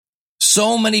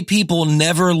So many people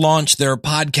never launch their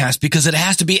podcast because it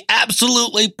has to be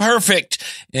absolutely perfect.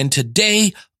 And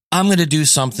today I'm going to do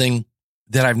something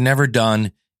that I've never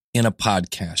done in a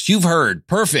podcast. You've heard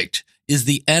perfect is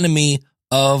the enemy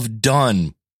of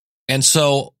done. And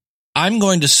so I'm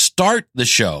going to start the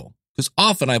show because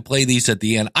often I play these at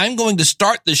the end. I'm going to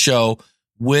start the show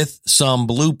with some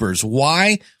bloopers.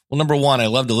 Why? Well, number one, I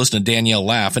love to listen to Danielle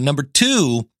laugh. And number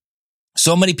two,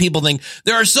 so many people think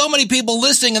there are so many people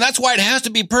listening and that's why it has to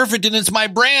be perfect and it's my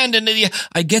brand. And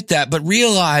I get that, but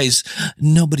realize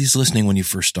nobody's listening when you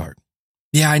first start.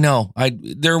 Yeah, I know.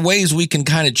 There are ways we can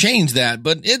kind of change that,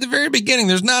 but at the very beginning,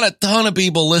 there's not a ton of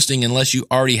people listening unless you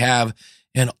already have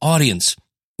an audience.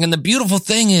 And the beautiful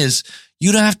thing is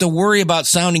you don't have to worry about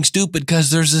sounding stupid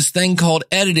because there's this thing called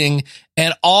editing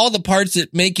and all the parts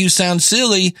that make you sound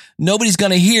silly, nobody's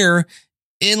going to hear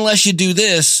unless you do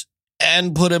this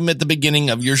and put them at the beginning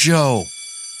of your show.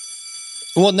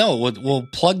 Well, no, we'll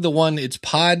plug the one. It's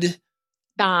PodCon.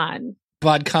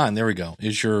 There we go.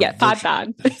 Is your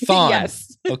PodCon. Thon.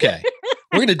 Yes. Okay.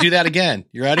 We're going to do that again.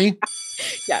 You ready?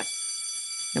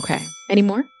 Yes. Okay. Any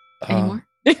more? Yeah.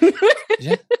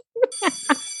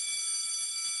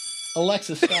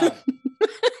 Alexa, stop.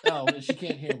 Oh, she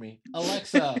can't hear me.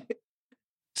 Alexa,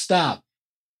 stop.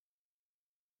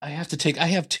 I have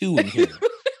two in here.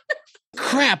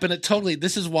 Crap. And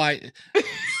this is why.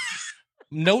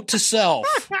 Note to self,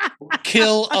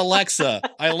 kill Alexa.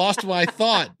 I lost my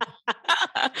thought.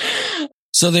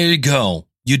 So there you go.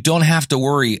 You don't have to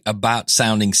worry about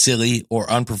sounding silly or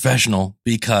unprofessional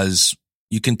because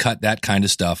you can cut that kind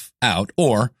of stuff out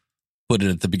or put it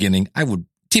at the beginning. I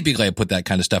put that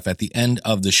kind of stuff at the end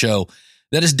of the show.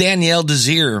 That is Danielle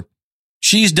Desir.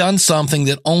 She's done something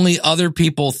that only other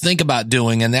people think about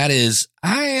doing, and that is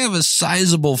I have a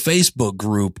sizable Facebook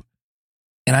group,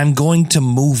 and I'm going to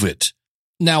move it.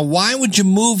 Now, why would you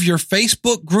move your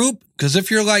Facebook group? Because if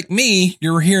you're like me,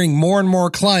 you're hearing more and more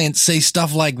clients say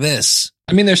stuff like this.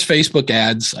 I mean, there's Facebook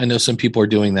ads. I know some people are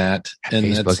doing that. And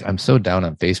Facebook, I'm so down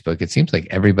on Facebook. It seems like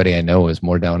everybody I know is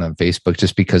more down on Facebook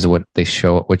just because of what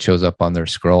shows up on their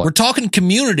scroll. We're talking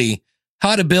community,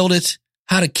 how to build it,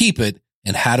 how to keep it,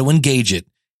 and how to engage it.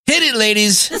 Hit it,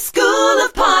 ladies. The School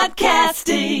of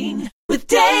Podcasting with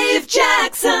Dave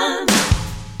Jackson.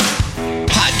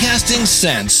 Podcasting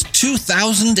since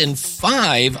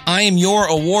 2005. I am your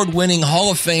award-winning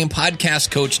Hall of Fame podcast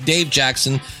coach, Dave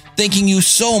Jackson. Thanking you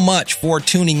so much for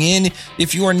tuning in.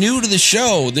 If you are new to the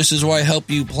show, this is where I help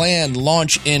you plan,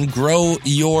 launch, and grow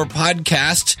your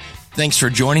podcast. Thanks for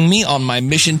joining me on my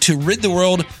mission to rid the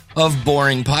world of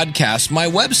boring podcasts. My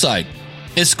website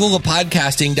is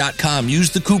schoolofpodcasting.com.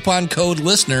 Use the coupon code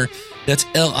LISTENER. That's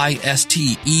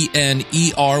LISTENER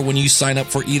when you sign up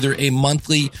for either a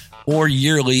monthly or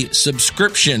yearly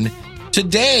subscription.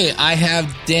 Today, I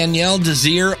have Danielle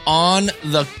Desir on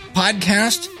the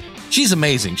podcast. She's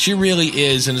amazing. She really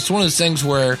is. And it's one of those things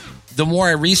where the more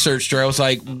I researched her, I was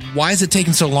like, why is it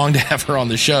taking so long to have her on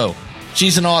the show?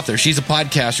 She's an author. She's a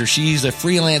podcaster. She's a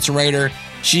freelance writer.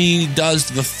 She does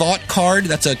the Thought Card.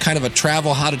 That's a kind of how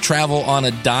to travel on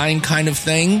a dime kind of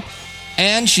thing.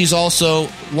 And she's also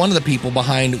one of the people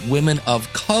behind Women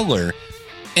of Color.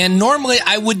 And normally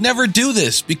I would never do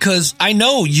this because I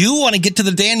know you want to get to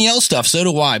the Danielle stuff. So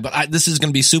do I. But this is going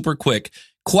to be super quick.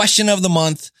 Question of the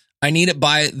month. I need it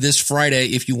by this Friday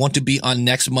if you want to be on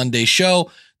next Monday's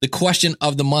show. The question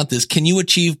of the month is, can you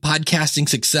achieve podcasting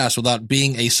success without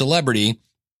being a celebrity?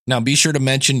 Now, be sure to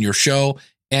mention your show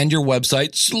and your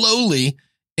website slowly,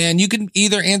 and you can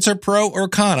either answer pro or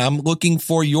con. I'm looking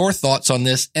for your thoughts on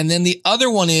this. And then the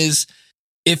other one is,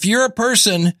 if you're a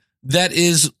person that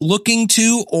is looking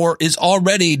to or is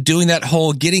already doing that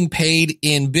whole getting paid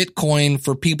in Bitcoin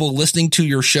for people listening to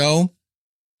your show,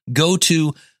 go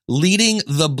to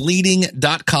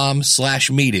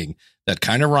leadingthebleeding.com/meeting. That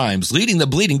kind of rhymes.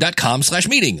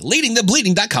 Leadingthebleeding.com/meeting.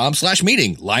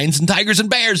 Leadingthebleeding.com/meeting. Lions and tigers and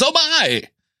bears. Oh my.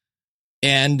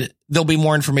 And there'll be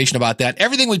more information about that.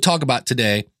 Everything we talk about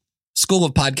today,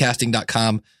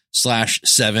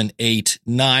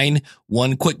 schoolofpodcasting.com/789.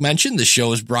 One quick mention. The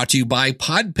show is brought to you by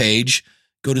Podpage.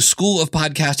 Go to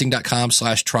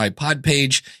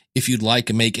schoolofpodcasting.com/try-podpage. If you'd like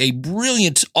to make a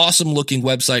brilliant, awesome looking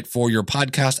website for your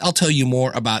podcast, I'll tell you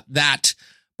more about that.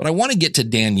 But I want to get to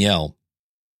Danielle.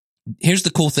 Here's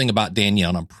the cool thing about Danielle,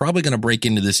 and I'm probably going to break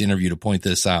into this interview to point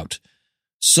this out.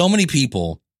 So many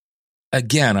people,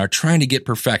 again, are trying to get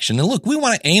perfection. And look, we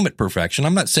want to aim at perfection.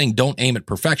 I'm not saying don't aim at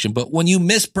perfection, but when you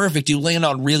miss perfect, you land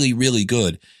on really, really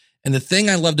good. And the thing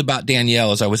I loved about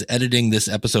Danielle as I was editing this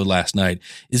episode last night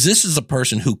is this is a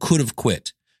person who could have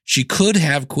quit. She could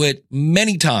have quit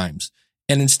many times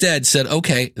and instead said,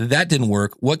 okay, that didn't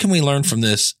work. What can we learn from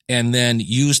this? And then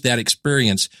use that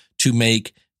experience to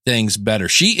make things better.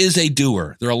 She is a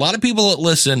doer. There are a lot of people that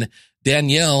listen.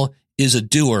 Danielle is a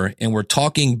doer, and we're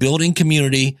talking building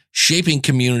community, shaping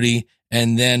community,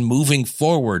 and then moving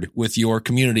forward with your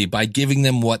community by giving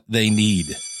them what they need.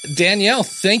 Danielle,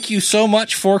 thank you so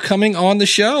much for coming on the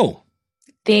show.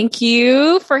 Thank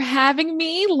you for having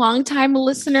me. Longtime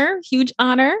listener. Huge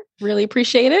honor. Really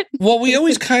appreciate it. Well, we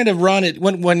always kind of run it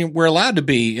when we're allowed to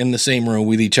be in the same room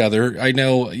with each other. I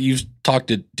know you've talked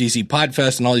at DC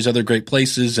Podfest and all these other great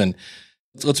places, and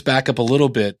let's back up a little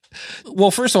bit.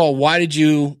 Well, first of all, why did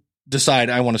you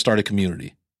decide I want to start a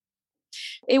community?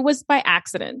 It was by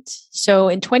accident. So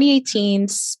in 2018,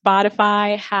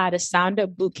 Spotify had a Sound Up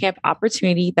Bootcamp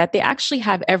opportunity that they actually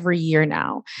have every year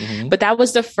now. Mm-hmm. But that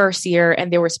was the first year,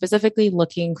 and they were specifically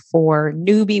looking for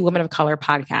newbie women of color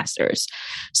podcasters.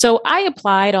 So I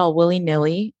applied all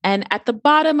willy-nilly. And at the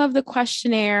bottom of the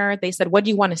questionnaire, they said, what do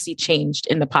you want to see changed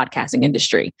in the podcasting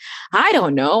industry? I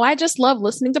don't know. I just love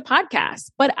listening to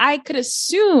podcasts. But I could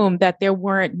assume that there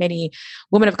weren't many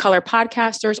women of color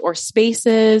podcasters or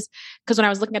spaces, because when I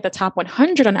was looking at the top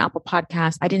 100 on Apple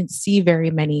Podcasts, I didn't see very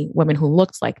many women who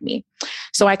looked like me.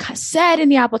 So I said in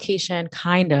the application,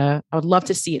 I would love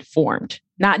to see it formed.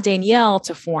 Not Danielle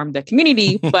to form the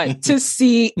community, but to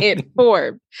see it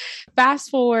formed.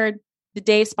 Fast forward, the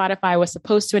day Spotify was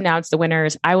supposed to announce the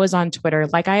winners, I was on Twitter,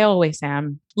 like I always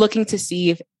am, looking to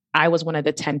see if I was one of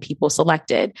the 10 people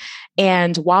selected.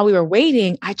 And while we were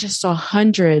waiting, I just saw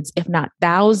hundreds, if not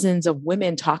thousands of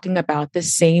women talking about the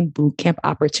same bootcamp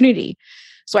opportunity.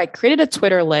 So I created a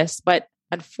Twitter list, but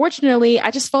unfortunately,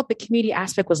 I just felt the community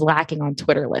aspect was lacking on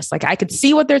Twitter lists. Like I could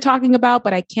see what they're talking about,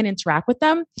 but I can't interact with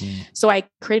them. So I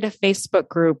created a Facebook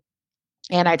group,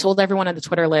 and I told everyone on the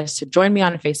Twitter list to join me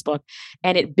on Facebook,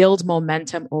 and it builds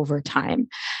momentum over time.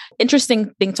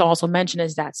 Interesting thing to also mention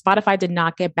is that Spotify did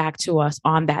not get back to us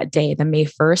on that day, the May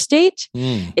 1st date.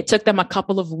 It took them a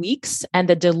couple of weeks, and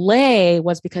the delay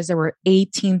was because there were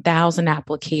 18,000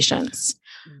 applications.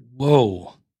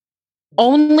 Whoa.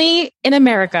 Only in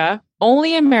America,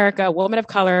 women of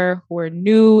color who were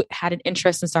new had an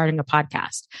interest in starting a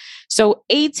podcast. So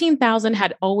 18,000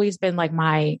 had always been like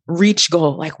my reach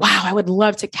goal. Like, wow, I would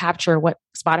love to capture what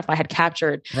Spotify had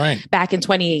captured back in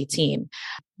 2018.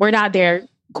 We're not there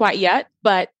quite yet,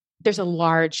 but there's a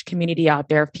large community out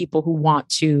there of people who want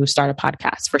to start a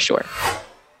podcast for sure.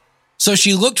 So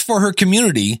she looked for her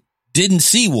community, didn't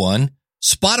see one.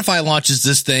 Spotify launches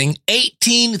this thing,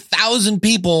 18,000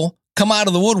 people come out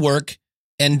of the woodwork,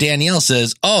 and Danielle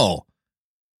says, oh,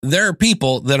 there are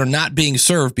people that are not being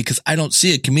served because I don't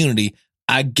see a community.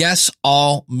 I guess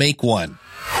I'll make one.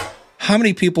 How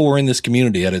many people were in this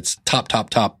community at its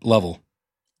top level?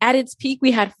 At its peak,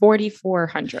 we had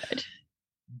 4,400.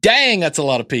 Dang, that's a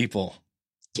lot of people.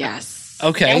 Yes.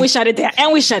 Okay. And we shut it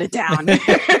down.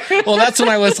 Well, that's when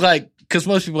I was like, because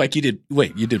most people are like, you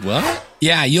did what?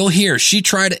 Yeah, you'll hear she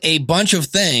tried a bunch of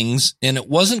things and it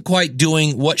wasn't quite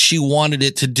doing what she wanted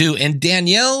it to do. And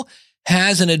Danielle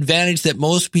has an advantage that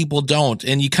most people don't.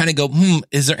 And you kind of go,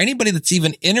 is there anybody that's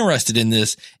even interested in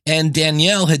this? And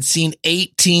Danielle had seen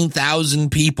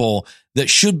 18,000 people that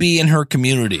should be in her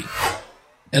community.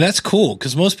 And that's cool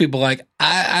because most people are like,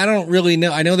 I don't really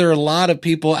know. I know there are a lot of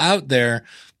people out there,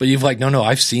 but you've like, no,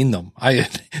 I've seen them.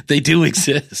 They do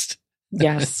exist.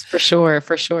 Yes, for sure.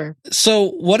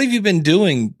 So what have you been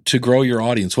doing to grow your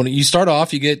audience? When you start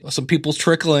off, you get some people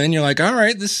trickle in. You're like, all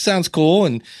right, this sounds cool.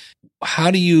 And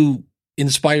how do you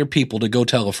inspire people to go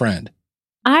tell a friend?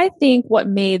 I think what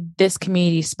made this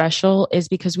community special is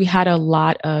because we had a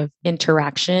lot of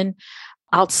interaction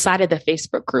outside of the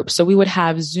Facebook group. So we would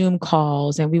have Zoom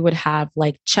calls and we would have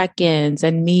like check-ins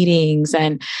and meetings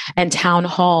and town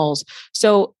halls.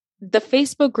 So the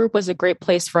Facebook group was a great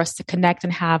place for us to connect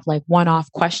and have like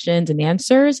one-off questions and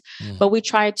answers, but we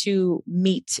tried to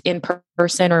meet in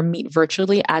person or meet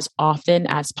virtually as often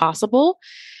as possible.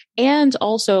 And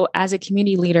also as a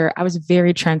community leader, I was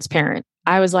very transparent.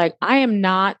 I was like, I am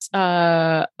not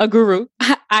a guru.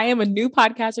 I am a new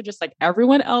podcaster, just like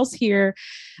everyone else here.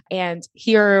 And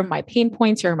here are my pain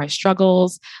points. Here are my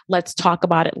struggles. Let's talk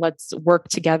about it. Let's work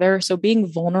together. So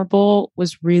being vulnerable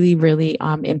was really, really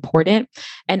important.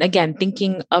 And again,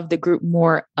 thinking of the group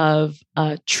more of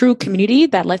a true community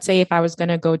that, let's say, if I was going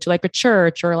to go to like a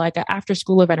church or like an after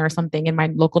school event or something in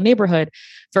my local neighborhood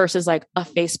versus like a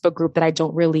Facebook group that I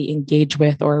don't really engage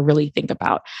with or really think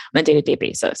about on a day-to-day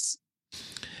basis.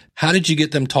 How did you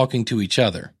get them talking to each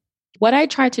other? What I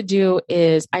try to do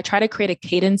is I try to create a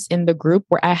cadence in the group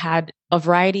where I had a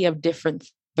variety of different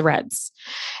threads.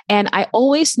 And I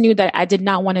always knew that I did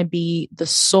not want to be the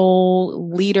sole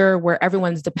leader where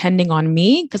everyone's depending on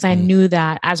me, because I knew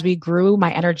that as we grew,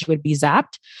 my energy would be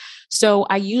zapped. So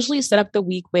I usually set up the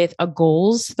week with a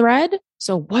goals thread.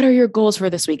 So what are your goals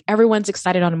for this week? Everyone's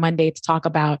excited on a Monday to talk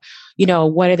about,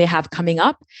 what do they have coming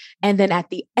up? And then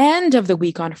at the end of the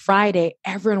week on Friday,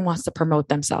 everyone wants to promote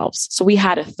themselves. So we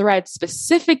had a thread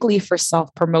specifically for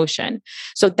self-promotion.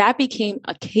 So that became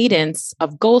a cadence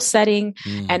of goal setting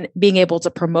and being able to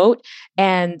promote.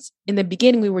 And in the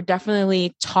beginning, we were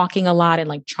definitely talking a lot and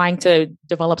like trying to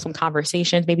develop some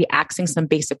conversations, maybe asking some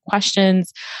basic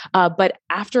questions. But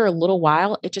after a little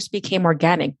while, it just became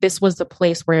organic. This was the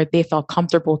place where they felt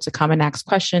comfortable to come and ask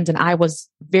questions. And I was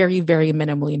very, very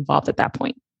minimally involved at that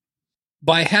point.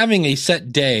 By having a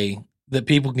set day that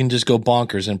people can just go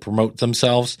bonkers and promote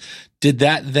themselves, did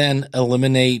that then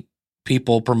eliminate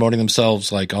people promoting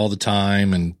themselves like all the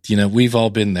time? And, we've all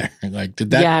been there. Like,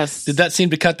 did that seem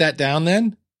to cut that down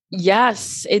then?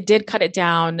 Yes, it did cut it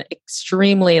down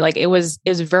extremely. Like it was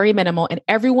very minimal. And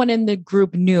everyone in the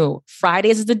group knew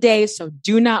Fridays is the day. So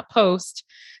do not post,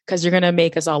 because you're going to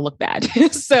make us all look bad.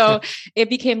 So it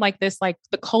became like this, like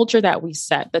the culture that we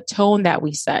set, the tone that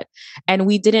we set. And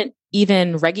we didn't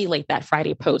even regulate that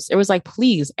Friday post. It was like,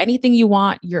 please, anything you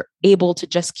want, you're able to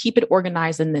just keep it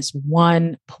organized in this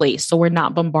one place, so we're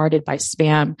not bombarded by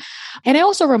spam. And I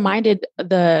also reminded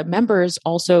the members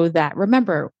also that,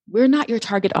 remember, we're not your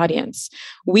target audience.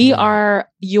 We are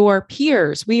your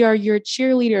peers. We are your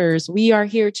cheerleaders. We are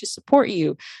here to support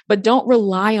you, but don't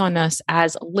rely on us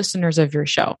as listeners of your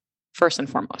show, first and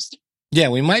foremost. Yeah,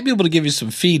 we might be able to give you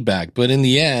some feedback, but in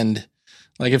the end,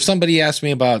 like if somebody asked me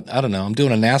about, I don't know, I'm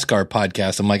doing a NASCAR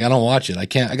podcast. I'm like, I don't watch it. I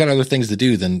got other things to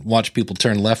do than watch people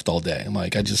turn left all day. I'm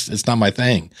like, it's not my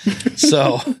thing.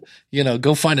 So,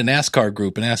 go find a NASCAR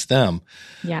group and ask them.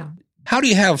 Yeah. How do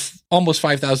you have almost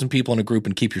 5,000 people in a group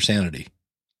and keep your sanity?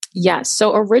 Yes.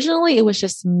 So originally it was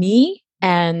just me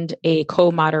and a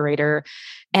co-moderator.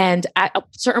 And at a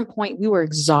certain point, we were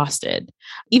exhausted,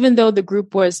 even though the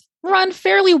group was run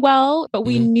fairly well, but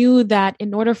we knew that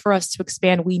in order for us to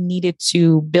expand, we needed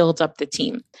to build up the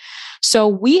team. So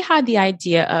we had the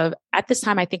idea of, at this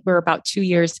time, I think we were about 2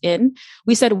 years in,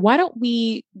 we said, why don't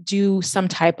we do some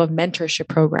type of mentorship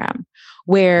program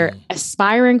where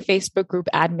aspiring Facebook group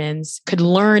admins could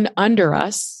learn under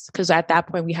us? Because at that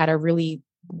point, we had a really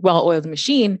well-oiled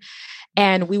machine.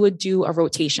 And we would do a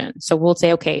rotation. So we'll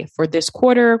say, okay, for this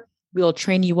quarter, we'll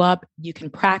train you up. You can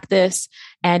practice.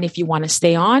 And if you want to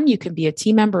stay on, you can be a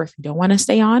team member. If you don't want to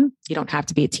stay on, you don't have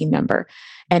to be a team member.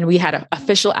 And we had an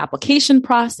official application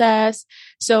process.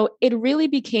 So it really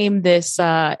became this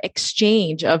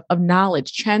exchange of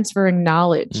knowledge, transferring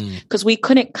knowledge, because we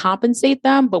couldn't compensate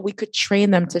them, but we could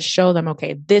train them to show them,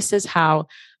 okay, this is how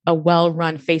a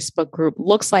well-run Facebook group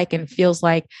looks like and feels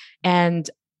like. And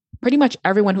pretty much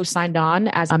everyone who signed on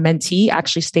as a mentee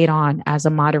actually stayed on as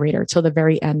a moderator till the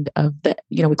very end of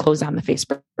we closed down the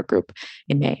Facebook group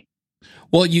in May.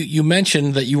 Well, you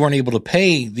mentioned that you weren't able to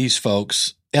pay these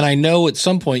folks. And I know at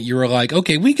some point you were like,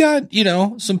 okay, we got,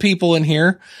 some people in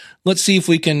here. Let's see if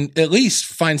we can at least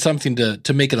find something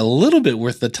to make it a little bit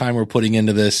worth the time we're putting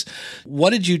into this.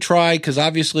 What did you try? Because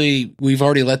obviously we've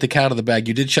already let the cat out of the bag.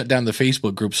 You did shut down the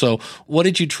Facebook group. So what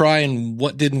did you try and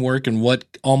what didn't work and what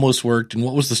almost worked? And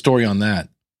what was the story on that?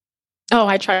 Oh,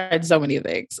 I tried so many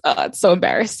things. It's so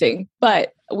embarrassing.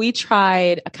 But we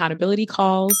tried accountability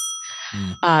calls,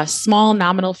 small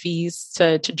nominal fees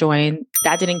to join.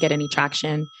 That didn't get any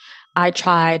traction. I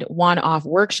tried one-off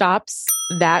workshops.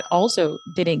 That also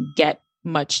didn't get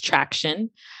much traction.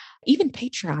 Even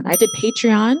Patreon. I did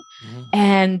Patreon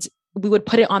and we would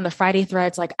put it on the Friday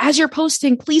threads like, as you're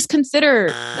posting, please consider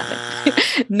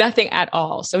nothing, nothing at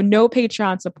all. So no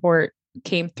Patreon support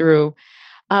came through.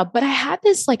 But I had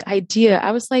this idea.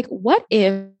 I was like, what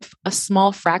if a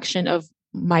small fraction of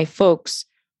my folks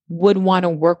would want to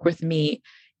work with me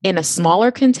in a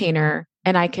smaller container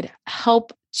and I could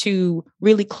help to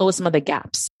really close some of the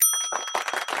gaps?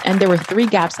 And there were 3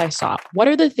 gaps I saw. What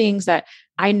are the things that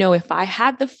I know if I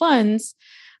had the funds,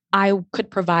 I could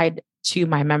provide to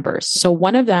my members? So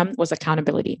one of them was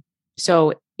accountability.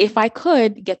 So if I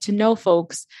could get to know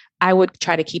folks, I would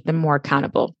try to keep them more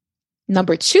accountable.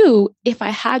 Number 2, if I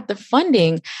had the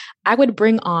funding, I would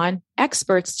bring on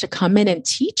experts to come in and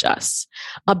teach us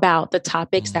about the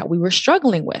topics that we were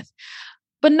struggling with.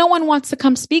 but no one wants to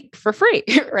come speak for free,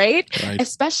 right?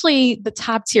 Especially the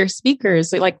top tier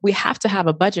speakers. Like we have to have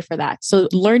a budget for that. So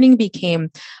learning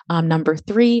became number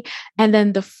 3. And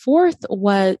then the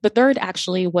third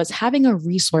actually was having a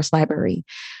resource library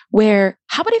where,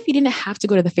 how about if you didn't have to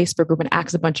go to the Facebook group and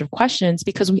ask a bunch of questions,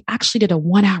 because we actually did a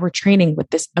 1-hour training with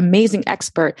this amazing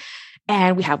expert.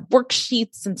 And we have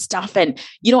worksheets and stuff, and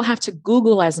you don't have to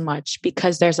Google as much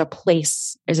because there's a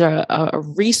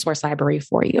resource library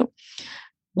for you.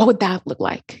 What would that look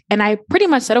like? And I pretty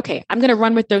much said, okay, I'm going to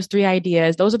run with those 3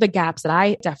 ideas. Those are the gaps that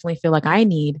I definitely feel like I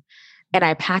need. And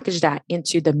I packaged that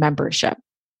into the membership.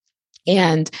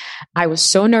 And I was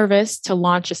so nervous to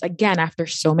launch this again after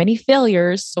so many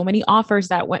failures, so many offers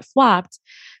that went flopped.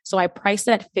 So I priced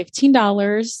it at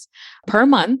 $15 per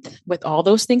month with all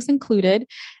those things included.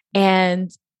 And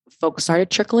folks started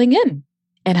trickling in.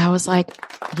 And I was like,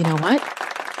 you know what?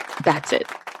 That's it.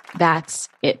 That's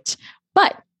it.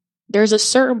 But there's a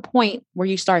certain point where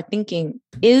you start thinking,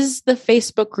 is the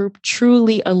Facebook group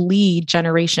truly a lead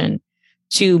generation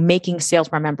to making sales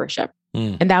from our membership?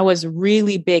 And that was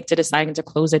really big to deciding to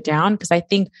close it down, because I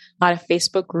think a lot of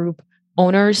Facebook group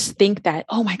owners think that,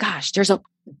 oh my gosh,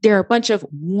 there are a bunch of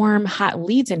warm, hot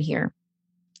leads in here.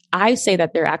 I say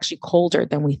that they're actually colder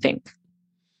than we think.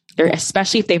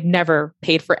 Especially if they've never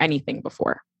paid for anything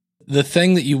before. The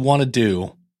thing that you want to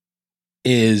do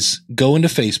is go into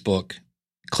Facebook,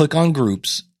 click on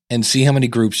groups, and see how many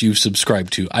groups you've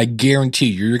subscribed to. I guarantee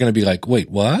you're going to be like, wait,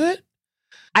 what?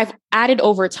 I've added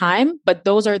over time, but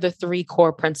those are the 3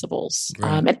 core principles.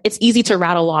 Right. And it's easy to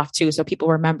rattle off too. So people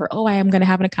remember, oh, I am going to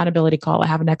have an accountability call. I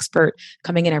have an expert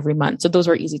coming in every month. So those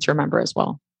are easy to remember as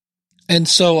well. And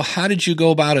so how did you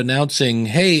go about announcing,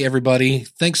 hey, everybody,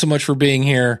 thanks so much for being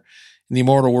here? In the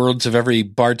immortal words of every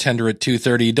bartender at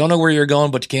 2:30, you don't know where you're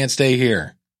going, but you can't stay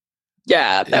here.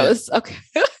 Yeah, that was okay.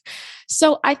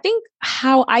 So I think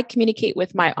how I communicate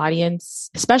with my audience,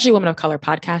 especially women of color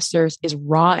podcasters, is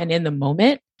raw and in the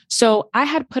moment. So I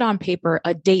had put on paper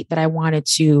a date that I wanted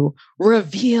to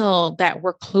reveal that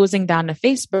we're closing down the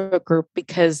Facebook group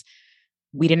because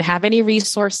we didn't have any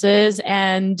resources.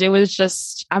 And it was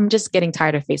just, I'm just getting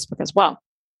tired of Facebook as well.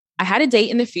 I had a date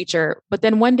in the future, but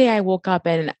then one day I woke up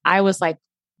and I was like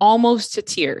almost to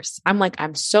tears. I'm like,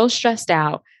 I'm so stressed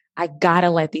out. I got to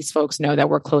let these folks know that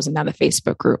we're closing down the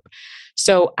Facebook group.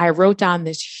 So I wrote down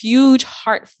this huge,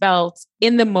 heartfelt,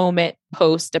 in the moment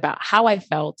post about how I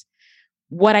felt,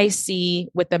 what I see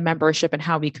with the membership and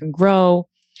how we can grow.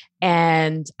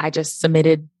 And I just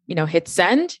submitted, hit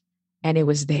send, and it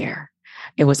was there.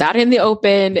 It was out in the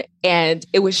open and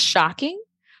it was shocking,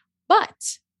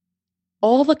 but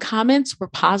all the comments were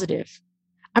positive.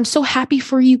 I'm so happy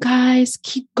for you guys.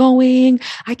 Keep going.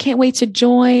 I can't wait to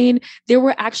join. There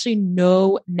were actually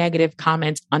no negative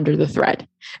comments under the thread.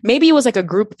 Maybe it was like a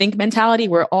group think mentality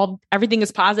where everything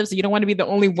is positive. So you don't want to be the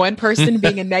only one person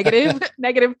being a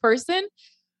negative person.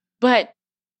 But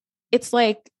it's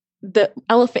like the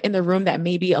elephant in the room that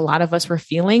maybe a lot of us were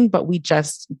feeling, but we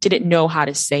just didn't know how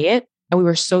to say it. And we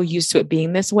were so used to it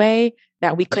being this way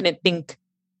that we couldn't think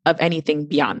of anything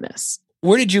beyond this.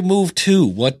 Where did you move to?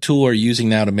 What tool are you using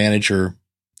now to manage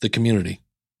the community?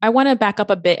 I want to back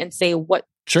up a bit and say what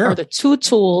are the 2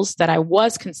 tools that I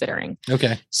was considering.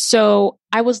 Okay. So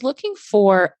I was looking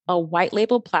for a white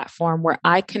label platform where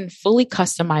I can fully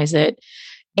customize it.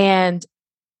 And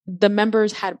the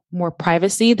members had more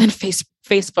privacy than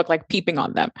Facebook, like peeping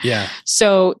on them. Yeah.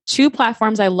 So 2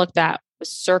 platforms I looked at was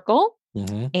Circle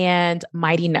and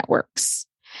Mighty Networks.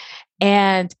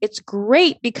 And it's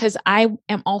great because I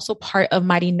am also part of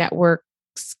Mighty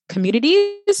Networks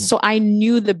communities. So I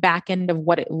knew the back end of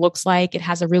what it looks like. It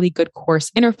has a really good course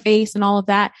interface and all of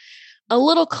that. A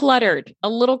little cluttered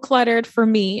for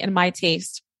me and my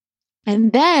taste.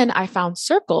 And then I found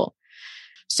Circle.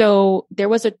 So there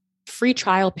was a free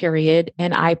trial period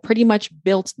and I pretty much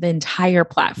built the entire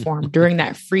platform during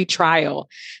that free trial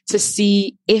to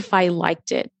see if I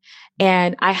liked it.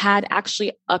 And I had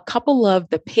actually a couple of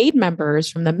the paid members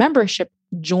from the membership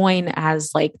join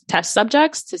as like test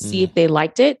subjects to see if they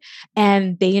liked it,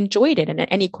 and they enjoyed it. And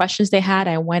any questions they had,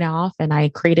 I went off and I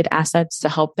created assets to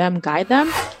help them, guide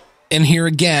them. And here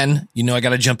again, I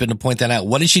got to jump in to point that out.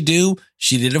 What did she do?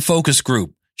 She did a focus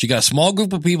group. She got a small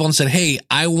group of people and said, hey,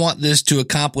 I want this to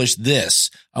accomplish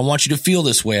this. I want you to feel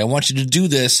this way. I want you to do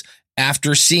this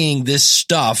after seeing this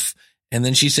stuff. And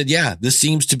then she said, yeah, this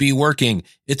seems to be working.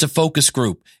 It's a focus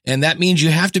group. And that means you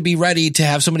have to be ready to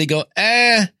have somebody go,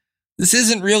 this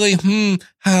isn't really,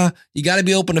 you got to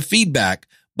be open to feedback.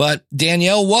 But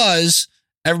Danielle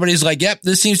everybody's like, yep,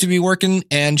 this seems to be working.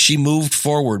 And she moved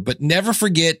forward. But never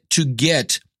forget to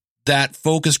get that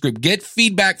focus group. Get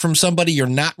feedback from somebody you're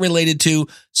not related to,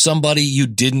 somebody you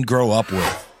didn't grow up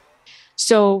with.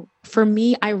 So for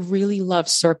me, I really love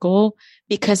Circle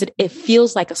because it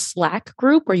feels like a Slack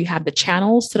group where you have the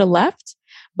channels to the left,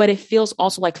 but it feels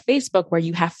also like Facebook where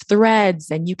you have threads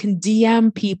and you can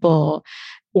DM people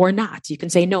or not. You can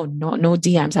say no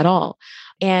DMs at all.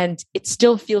 And it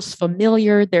still feels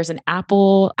familiar. There's an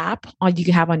Apple app you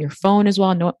can have on your phone as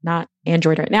well. No, not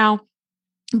Android right now,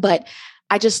 but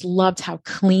I just loved how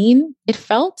clean it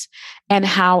felt and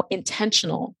how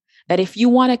intentional that if you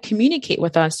want to communicate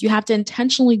with us, you have to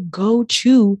intentionally go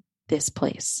to this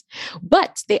place.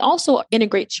 But they also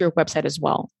integrate to your website as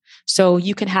well. So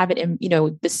you can have it in,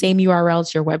 the same URL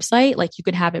as your website, like you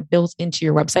can have it built into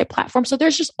your website platform. So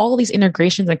there's just all these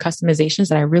integrations and customizations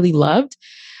that I really loved,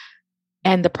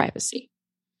 and the privacy.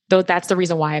 Though that's the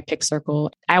reason why I picked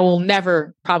Circle. I will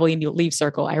never probably leave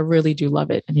Circle. I really do love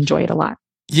it and enjoy it a lot.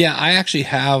 Yeah,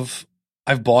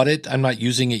 I've bought it. I'm not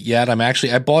using it yet.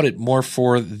 I bought it more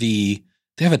for they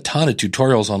have a ton of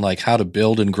tutorials on like how to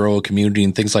build and grow a community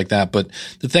and things like that. But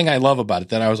the thing I love about it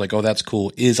that I was like, oh, that's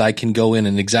cool, is I can go in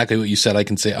and exactly what you said. I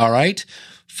can say, all right,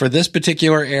 for this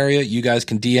particular area, you guys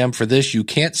can DM for this. You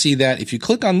can't see that. If you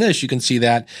click on this, you can see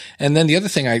that. And then the other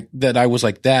thing that I was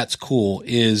like, that's cool,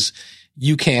 is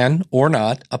you can, or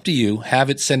not, up to you, have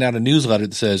it send out a newsletter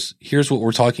that says, here's what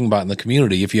we're talking about in the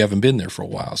community if you haven't been there for a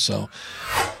while. So,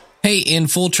 hey, in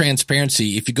full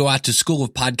transparency, if you go out to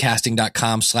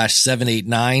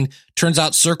schoolofpodcasting.com/789, turns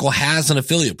out Circle has an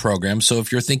affiliate program. So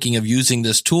if you're thinking of using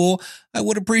this tool, I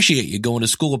would appreciate you going to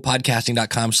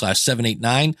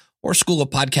schoolofpodcasting.com/789 or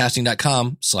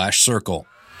schoolofpodcasting.com/circle.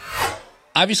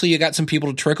 Obviously, you got some people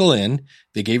to trickle in.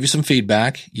 They gave you some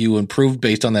feedback. You improved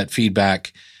based on that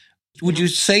feedback. Would you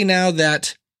say now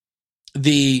that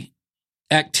the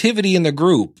activity in the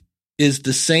group is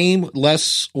the same,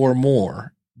 less, or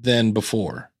more than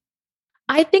before?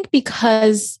 I think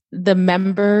because the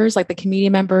members, like the community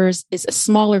members, is a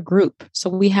smaller group. So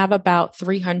we have about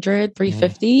 300,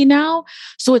 350 now.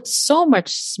 So it's so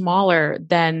much smaller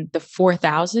than the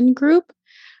 4,000 group.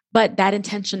 But that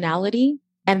intentionality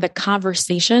and the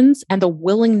conversations and the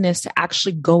willingness to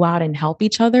actually go out and help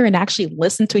each other and actually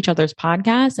listen to each other's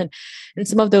podcasts and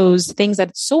some of those things that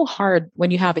it's so hard when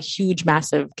you have a huge,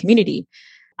 massive community.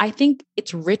 I think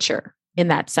it's richer in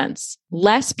that sense.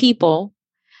 Less people,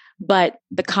 but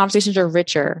the conversations are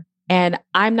richer. And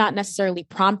I'm not necessarily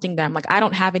prompting them. Like, I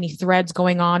don't have any threads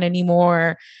going on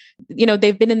anymore.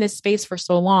 They've been in this space for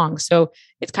so long. So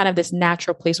it's kind of this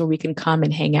natural place where we can come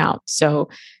and hang out. So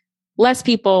less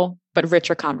people, but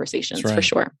richer conversations, right, for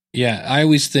sure. Yeah. I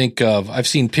always think I've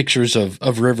seen pictures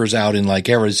of rivers out in like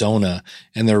Arizona,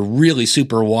 and they're really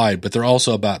super wide, but they're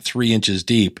also about 3 inches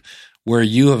deep, where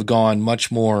you have gone much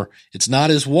more. It's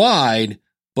not as wide,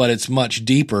 but it's much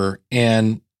deeper.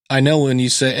 And I know when you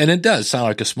say, and it does sound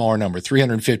like a smaller number,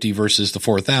 350 versus the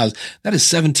 4,000, that is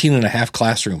 17 and a half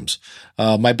classrooms.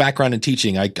 My background in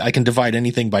teaching, I can divide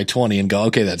anything by 20 and go,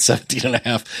 okay, that's 17 and a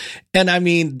half. And I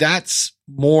mean, that's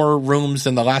more rooms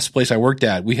than the last place I worked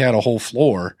at. We had a whole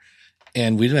floor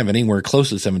and we didn't have anywhere close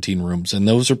to 17 rooms. And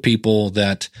those are people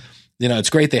that, it's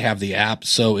great they have the app.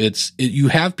 So you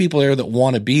have people there that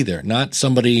want to be there, not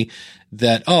somebody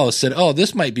that, said,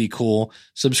 this might be cool,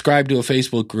 subscribe to a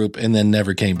Facebook group, and then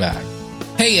never came back.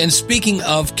 Hey, and speaking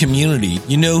of community,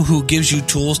 you know who gives you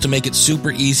tools to make it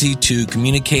super easy to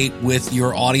communicate with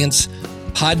your audience?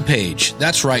 Podpage.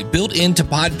 That's right. Built into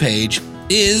Podpage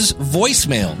is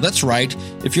voicemail. That's right.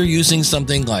 If you're using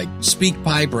something like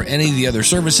SpeakPipe or any of the other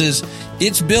services,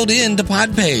 it's built into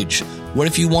Podpage. What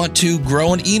if you want to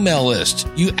grow an email list?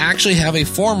 You actually have a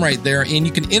form right there, and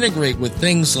you can integrate with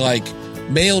things like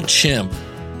MailChimp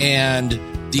and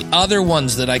the other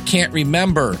ones that I can't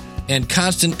remember, and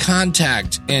Constant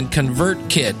Contact and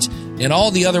ConvertKit and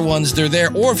all the other ones. They're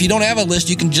there. Or if you don't have a list,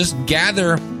 you can just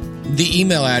gather the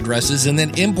email addresses and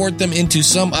then import them into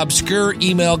some obscure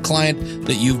email client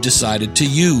that you've decided to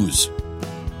use.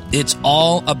 It's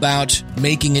all about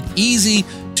making it easy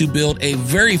to build a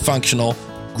very functional,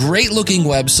 great-looking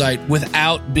website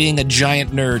without being a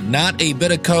giant nerd. Not a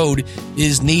bit of code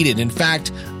is needed. In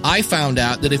fact, I found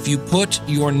out that if you put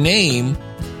your name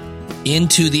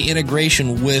into the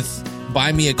integration with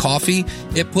Buy Me a Coffee,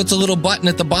 it puts a little button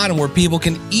at the bottom where people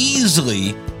can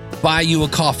easily buy you a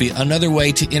coffee, another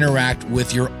way to interact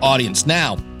with your audience.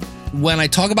 Now, when I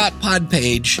talk about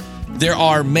Podpage, there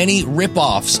are many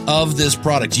ripoffs of this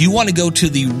product. You want to go to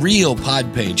the real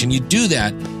Podpage, and you do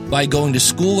that by going to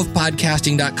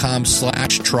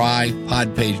schoolofpodcasting.com/try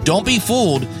Podpage. Don't be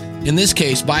fooled, in this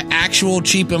case, by actual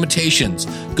cheap imitations.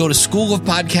 Go to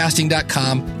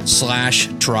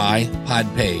schoolofpodcasting.com/try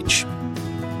Podpage.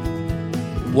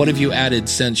 what have you added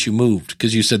since you moved?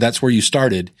 Because you said that's where you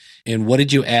started. And what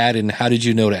did you add and how did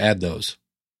you know to add those?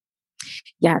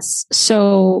 Yes.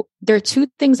 So there are two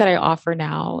things that I offer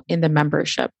now in the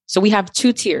membership. So we have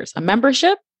two tiers, a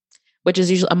membership, which is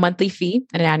usually a monthly fee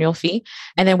and an annual fee.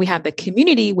 And then we have the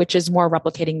community, which is more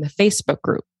replicating the Facebook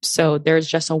group. So there's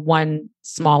just a one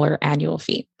smaller annual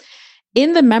fee.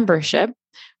 In the membership,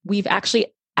 we've actually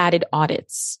added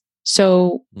audits.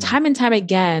 So time and time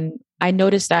again, I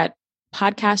noticed that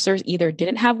podcasters either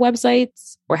didn't have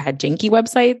websites or had janky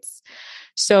websites.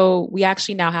 So we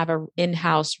actually now have an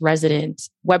in-house resident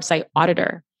website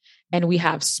auditor, and we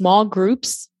have small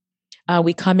groups.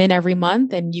 We come in every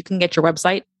month and you can get your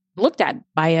website looked at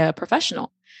by a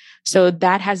professional. So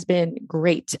that has been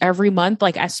great. Every month,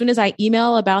 like as soon as I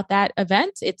email about that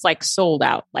event, it's like sold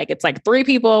out. Like it's like 3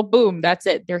 people, boom, that's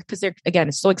it. They're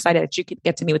again, so excited that you could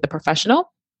get to meet with a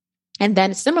professional. And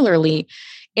then similarly,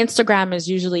 Instagram is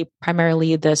usually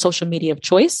primarily the social media of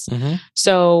choice.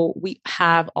 So we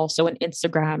have also an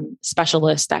Instagram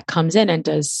specialist that comes in and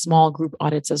does small group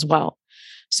audits as well.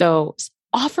 So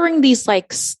offering these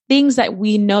like things that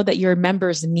we know that your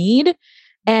members need.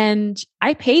 And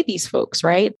I pay these folks,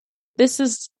 right? This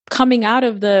is coming out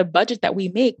of the budget that we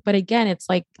make. But again, it's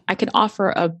like I can offer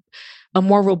a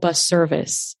more robust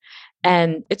service.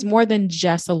 And it's more than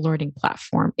just a learning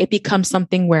platform. It becomes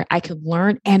something where I could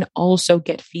learn and also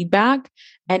get feedback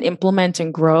and implement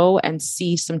and grow and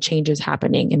see some changes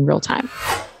happening in real time.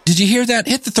 Did you hear that?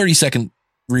 Hit the 30-second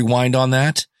rewind on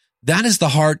that. That is the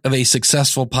heart of a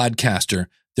successful podcaster.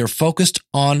 They're focused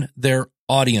on their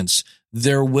audience.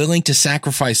 They're willing to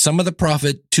sacrifice some of the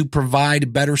profit to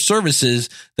provide better services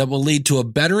that will lead to a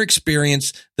better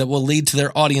experience that will lead to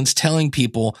their audience telling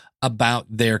people about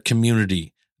their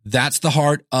community. That's the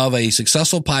heart of a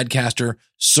successful podcaster,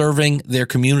 serving their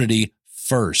community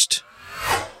first.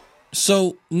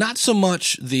 So not so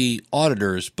much the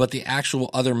auditors, but the actual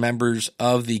other members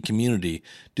of the community.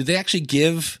 Do they actually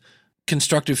give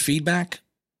constructive feedback?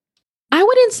 I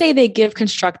wouldn't say they give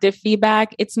constructive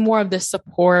feedback. It's more of the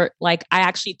support. Like I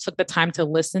actually took the time to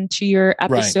listen to your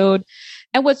episode. Right.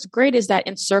 And what's great is that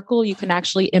in Circle, you can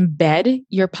actually embed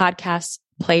your podcast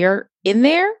player in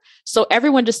there. So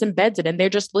everyone just embeds it and they're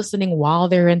just listening while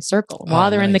they're in Circle, while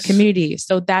they're in the community.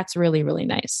 So that's really, really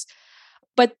nice.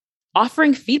 But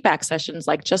offering feedback sessions,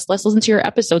 like just let's listen to your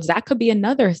episodes, that could be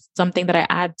another something that I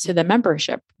add to the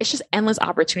membership. It's just endless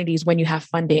opportunities when you have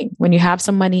funding, when you have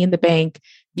some money in the bank,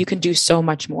 you can do so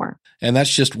much more. And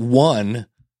that's just one.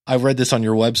 I read this on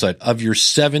your website of your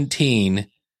 17.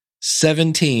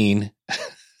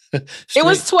 It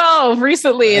was 12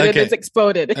 recently and it's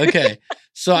exploded. Okay.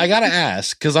 So I got to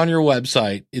ask, because on your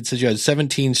website, it says you had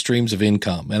 17 streams of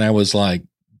income. And I was like,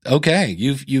 okay,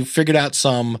 you've figured out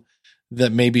some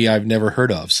that maybe I've never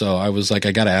heard of. So I was like,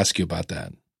 I got to ask you about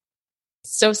that.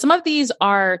 So some of these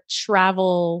are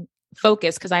travel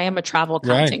focused because I am a travel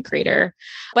content creator,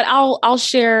 but I'll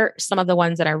share some of the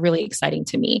ones that are really exciting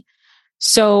to me.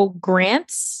 So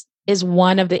grants is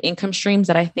one of the income streams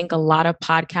that I think a lot of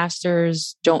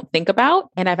podcasters don't think about.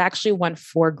 And I've actually won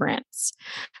 4 grants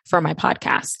for my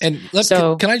podcast. And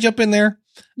can I jump in there?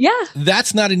 Yeah.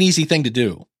 That's not an easy thing to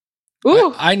do.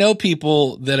 Ooh. I know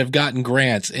people that have gotten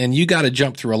grants and you got to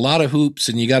jump through a lot of hoops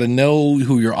and you got to know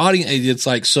who your audience is. It's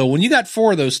like, so when you got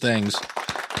 4 of those things,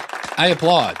 I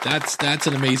applaud. That's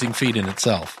an amazing feat in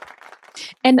itself.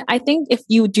 And I think if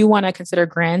you do want to consider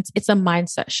grants, it's a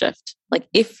mindset shift. Like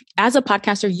if as a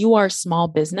podcaster, you are a small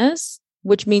business,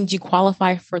 which means you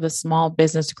qualify for the small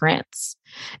business grants.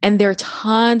 And there are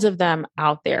tons of them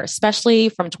out there, especially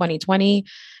from 2020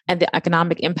 and the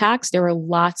economic impacts. There are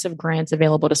lots of grants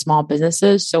available to small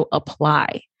businesses. So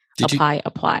apply.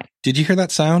 Apply. Did you hear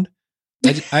that sound?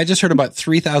 I just heard about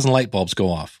 3,000 light bulbs go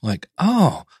off. Like,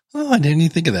 oh, I didn't even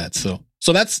think of that. So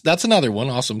that's another one.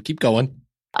 Awesome. Keep going.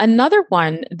 Another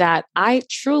one that I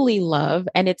truly love,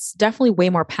 and it's definitely way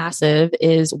more passive,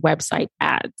 is website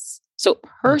ads. So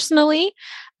personally,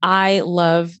 I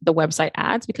love the website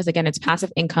ads because again, it's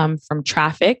passive income from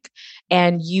traffic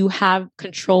and you have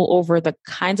control over the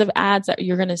kinds of ads that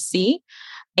you're going to see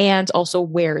and also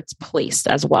where it's placed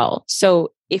as well.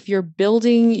 So if you're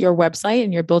building your website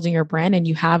and you're building your brand and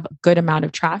you have a good amount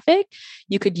of traffic,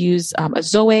 you could use a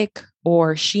Zoic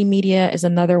or She Media is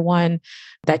another one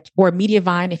or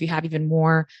Mediavine if you have even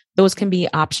more. Those can be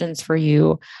options for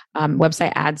you.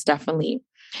 Website ads, definitely.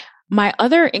 My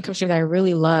other income stream that I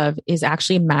really love is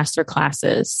actually master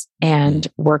classes and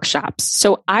workshops.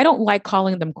 So I don't like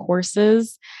calling them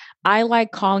courses. I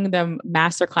like calling them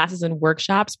master classes and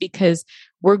workshops because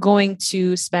we're going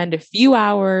to spend a few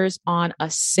hours on a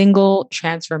single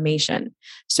transformation.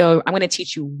 So I'm going to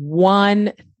teach you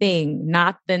one thing,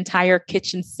 not the entire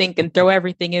kitchen sink and throw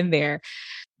everything in there.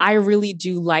 I really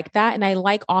do like that. And I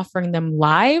like offering them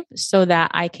live so that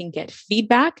I can get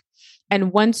feedback.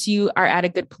 And once you are at a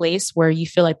good place where you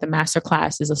feel like the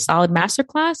masterclass is a solid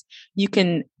masterclass, you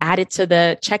can add it to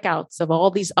the checkouts of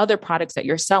all these other products that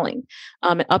you're selling,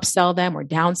 and upsell them or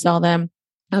downsell them.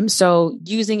 So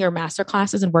using your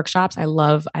masterclasses and workshops, I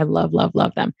love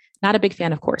them. Not a big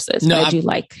fan of courses, no, but I do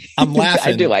like. I'm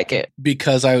laughing. I do like it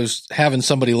because I was having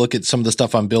somebody look at some of the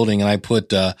stuff I'm building, and I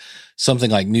put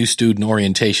something like new student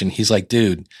orientation. He's like,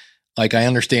 dude, like, I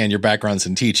understand your background's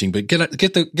in teaching, but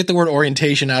get the word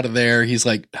orientation out of there. He's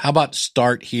like, how about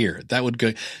start here? That would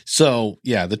go. So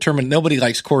yeah, the term, nobody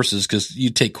likes courses because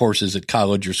you take courses at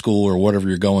college or school or whatever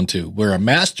you're going to, where a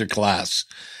master class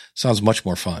sounds much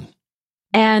more fun.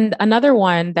 And another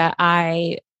one that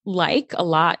I like a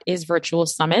lot is virtual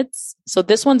summits. So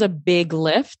this one's a big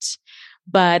lift,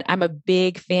 but I'm a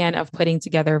big fan of putting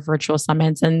together virtual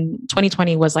summits. And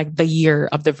 2020 was like the year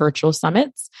of the virtual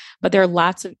summits, but there are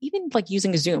lots of, even like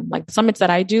using Zoom, like the summits that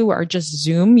I do are just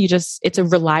Zoom. It's a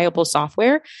reliable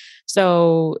software.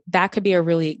 So that could be a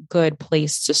really good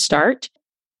place to start.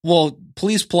 Well,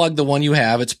 please plug the one you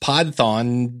have. It's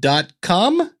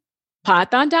podthon.com.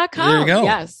 Podthon.com. There you go.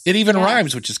 Yes. It even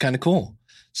rhymes, which is kind of cool.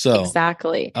 So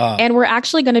exactly. And we're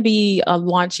actually going to be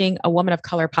launching a Woman of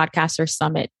Color Podcaster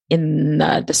Summit in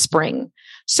the spring.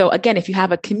 So again, if you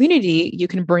have a community, you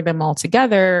can bring them all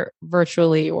together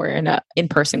virtually or in an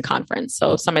in-person conference.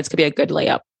 So summits could be a good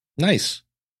layup. Nice.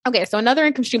 Okay. So another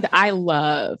income stream that I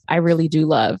love, I really do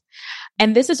love,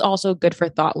 and this is also good for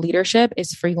thought leadership,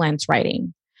 is freelance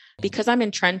writing. Because I'm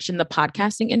entrenched in the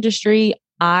podcasting industry,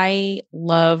 I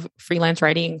love freelance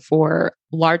writing for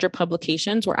larger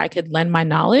publications where I could lend my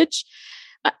knowledge,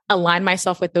 align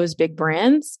myself with those big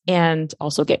brands, and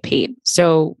also get paid.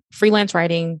 So freelance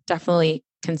writing, definitely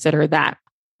consider that.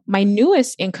 My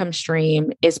newest income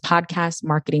stream is podcast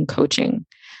marketing coaching.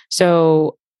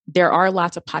 So there are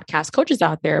lots of podcast coaches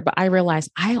out there, but I realize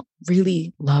I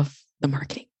really love the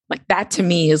marketing. Like that to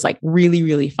me is like really,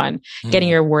 really fun, getting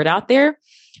your word out there.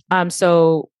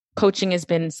 So coaching has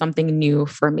been something new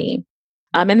for me.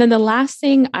 And then the last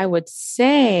thing I would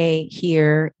say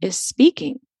here is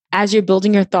speaking. As you're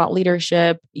building your thought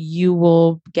leadership, you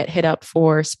will get hit up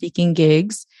for speaking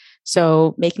gigs.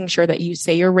 So making sure that you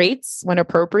say your rates when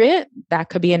appropriate, that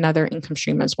could be another income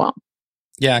stream as well.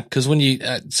 Yeah, because when you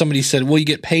somebody said, well, you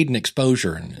get paid in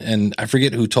exposure. And I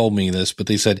forget who told me this, but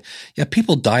they said, yeah,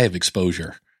 people die of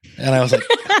exposure. And I was like,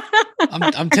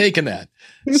 I'm taking that.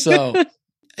 So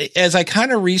as I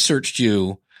kind of researched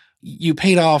you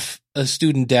paid off a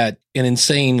student debt in an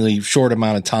insanely short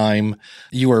amount of time.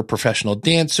 You were a professional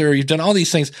dancer. You've done all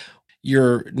these things.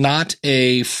 You're not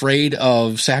afraid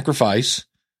of sacrifice.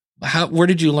 Where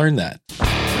did you learn that?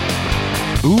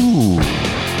 Ooh,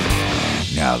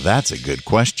 now that's a good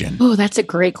question. Oh, that's a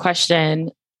great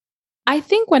question. I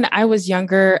think when I was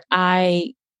younger,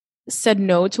 I said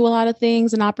no to a lot of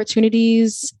things and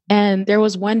opportunities. And there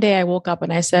was one day I woke up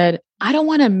and I said, I don't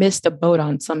want to miss the boat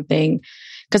on something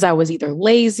because I was either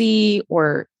lazy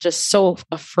or just so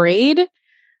afraid.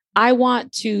 I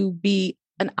want to be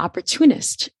an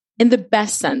opportunist in the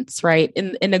best sense, right?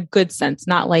 In a good sense,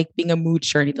 not like being a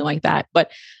mooch or anything like that.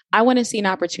 But I want to see an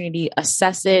opportunity,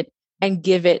 assess it, and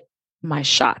give it my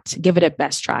shot, give it a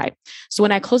best try. So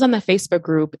when I closed on the Facebook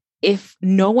group, if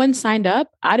no one signed up,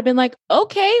 I'd have been like,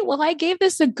 okay, well, I gave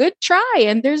this a good try.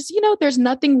 And there's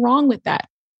nothing wrong with that.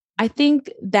 I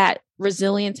think that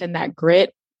resilience and that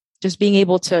grit, just being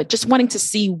able to, just wanting to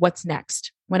see what's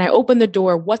next. When I open the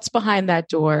door, what's behind that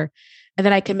door? And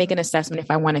then I can make an assessment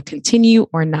if I want to continue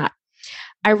or not.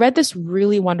 I read this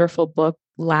really wonderful book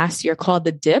last year called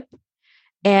The Dip.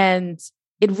 And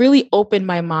it really opened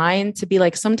my mind to be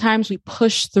like, sometimes we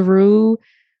push through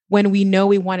when we know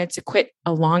we wanted to quit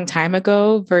a long time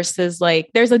ago versus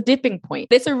like, there's a dipping point.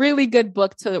 It's a really good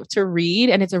book to read.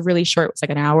 And it's a really short, it's like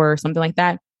an hour or something like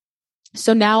that.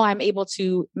 So now I'm able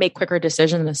to make quicker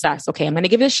decisions and assess, okay, I'm going to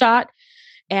give it a shot.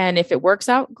 And if it works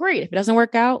out, great. If it doesn't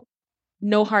work out,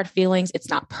 no hard feelings. It's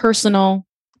not personal.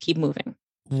 Keep moving.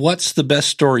 What's the best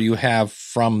story you have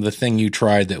from the thing you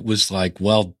tried that was like,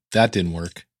 well, that didn't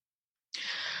work?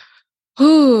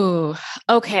 Ooh,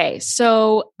 okay.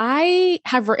 So I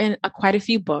have written quite a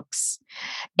few books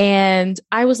and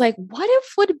I was like, what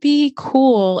if would be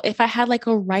cool if I had like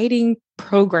a writing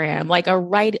program, like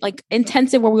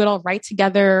intensive where we would all write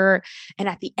together. And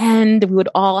at the end, we would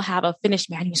all have a finished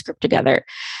manuscript together.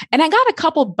 And I got a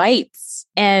couple bites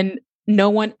And no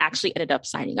one actually ended up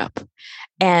signing up.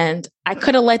 And I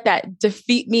could have let that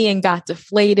defeat me and got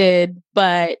deflated,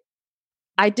 but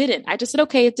I didn't. I just said,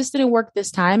 okay, it just didn't work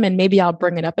this time, and maybe I'll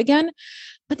bring it up again.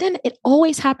 But then it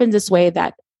always happens this way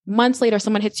that months later,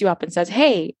 someone hits you up and says,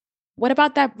 hey, what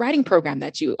about that writing program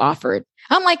that you offered?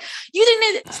 I'm like, you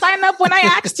didn't sign up when I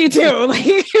asked you to. Like,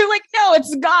 you're like, no,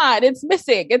 it's gone. It's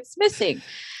missing. It's missing.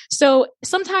 So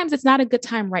sometimes it's not a good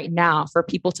time right now for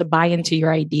people to buy into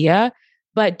your idea,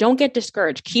 but don't get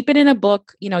discouraged. Keep it in a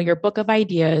book, your book of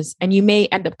ideas, and you may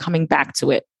end up coming back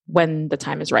to it when the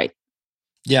time is right.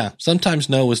 Yeah. Sometimes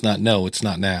no is not no. It's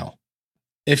not now.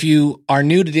 If you are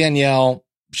new to Danielle,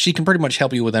 she can pretty much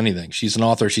help you with anything. She's an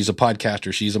author. She's a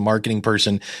podcaster. She's a marketing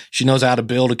person. She knows how to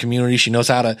build a community. She knows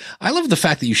how to, I love the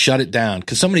fact that you shut it down,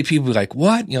 because so many people are like,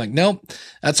 what? And you're like, nope,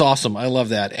 that's awesome. I love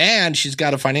that. And she's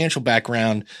got a financial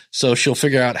background, so she'll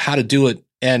figure out how to do it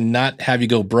and not have you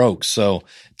go broke. So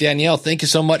Danielle, thank you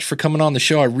so much for coming on the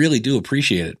show. I really do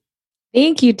appreciate it.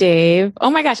 Thank you, Dave. Oh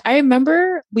my gosh. I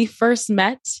remember we first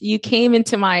met. You came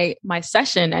into my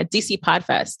session at DC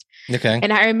Podfest. Okay.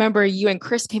 And I remember you and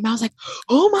Chris came out. I was like,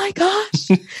 oh my gosh,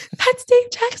 that's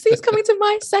Dave Jackson. He's coming to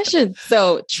my session.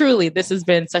 So truly, this has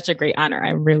been such a great honor.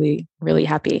 I'm really, really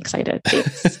happy, excited.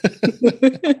 Thanks.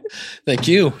 Thank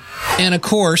you. And of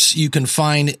course, you can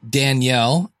find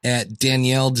Danielle at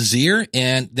Danielle Desir,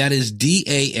 and that is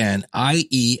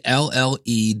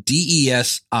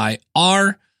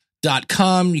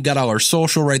DanielleDesir.com. You got all our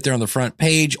social right there on the front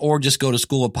page, or just go to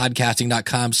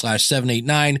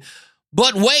schoolofpodcasting.com/789.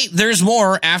 But wait, there's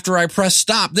more. After I press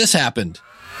stop, this happened.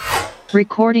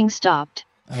 Recording stopped.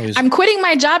 I'm quitting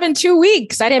my job in 2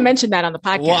 weeks. I didn't mention that on the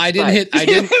podcast. Well, I didn't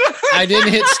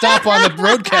hit stop on the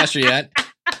broadcaster yet.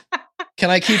 Can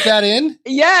I keep that in?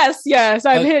 Yes.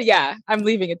 I'm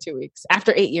leaving in 2 weeks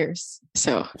after 8 years.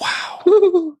 So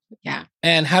wow. Yeah.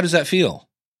 And how does that feel?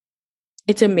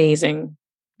 It's amazing.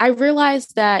 I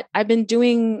realized that I've been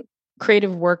doing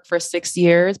creative work for 6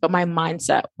 years, but my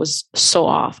mindset was so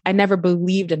off. I never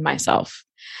believed in myself.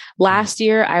 Last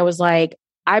year, I was like,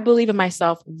 I believe in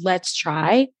myself. Let's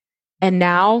try. And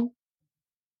now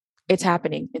it's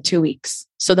happening in 2 weeks.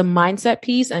 So the mindset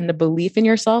piece and the belief in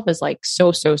yourself is like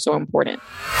so important.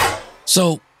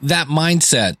 So that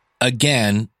mindset,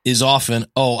 again, is often,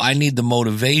 I need the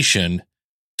motivation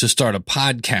to start a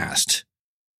podcast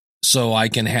so I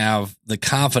can have the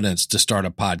confidence to start a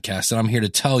podcast. And I'm here to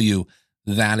tell you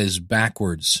that is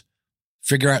backwards.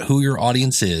 Figure out who your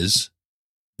audience is,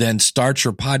 then start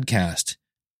your podcast.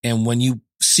 And when you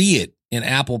see it in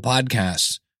Apple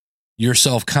Podcasts, your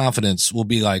self-confidence will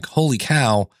be like, holy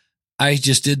cow, I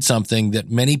just did something that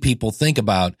many people think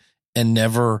about and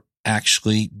never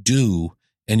actually do.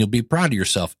 And you'll be proud of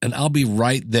yourself. And I'll be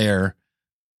right there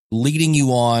leading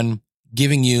you on,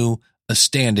 giving you a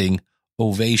standing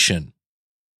ovation.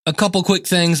 A couple quick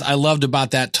things I loved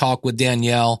about that talk with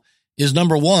Danielle is,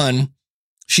 number one,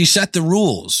 she set the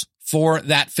rules for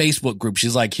that Facebook group.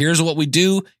 She's like, here's what we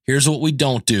do, here's what we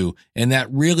don't do. And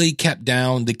that really kept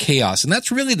down the chaos. And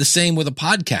that's really the same with a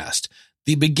podcast.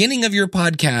 The beginning of your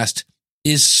podcast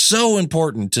is so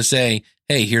important to say,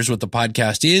 hey, here's what the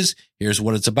podcast is, here's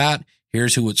what it's about,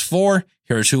 here's who it's for,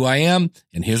 here's who I am,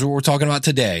 and here's what we're talking about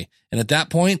today. And at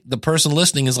that point, the person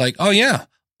listening is like, oh yeah,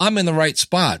 I'm in the right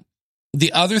spot.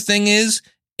 The other thing is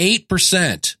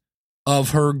 8% of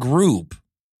her group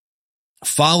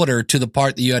followed her to the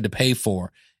part that you had to pay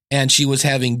for. And she was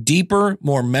having deeper,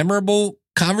 more memorable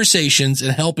conversations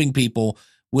and helping people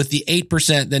with the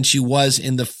 8% than she was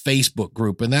in the Facebook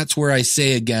group. And that's where I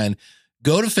say again,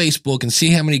 go to Facebook and see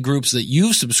how many groups that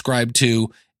you've subscribed to.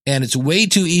 And it's way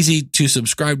too easy to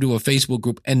subscribe to a Facebook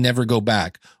group and never go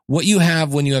back. What you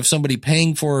have when you have somebody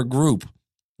paying for a group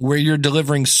where you're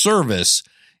delivering service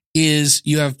is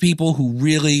you have people who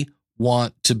really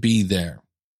want to be there.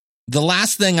 The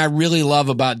last thing I really love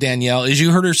about Danielle is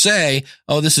you heard her say,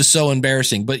 oh, this is so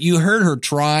embarrassing, but you heard her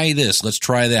try this. Let's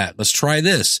try that. Let's try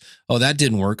this. Oh, that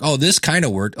didn't work. Oh, this kind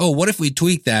of worked. Oh, what if we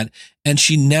tweak that? And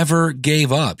she never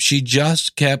gave up. She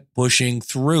just kept pushing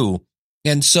through.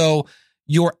 And so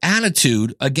your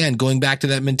attitude, again, going back to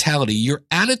that mentality, your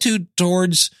attitude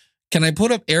towards, can I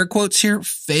put up air quotes here?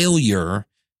 Failure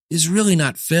is really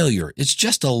not failure. It's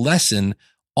just a lesson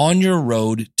on your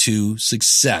road to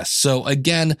success. So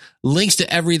again, links to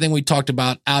everything we talked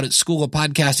about out at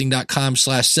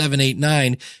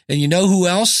schoolofpodcasting.com/789. And you know who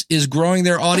else is growing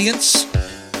their audience?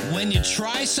 When you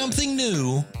try something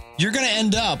new, you're going to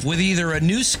end up with either a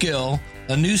new skill,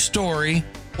 a new story,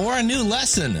 or a new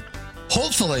lesson.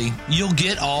 Hopefully, you'll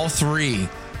get all three.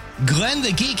 Glenn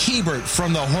the Geek Hebert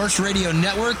from the Horse Radio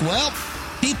Network, well,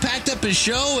 he packed up his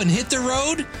show and hit the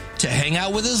road to hang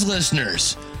out with his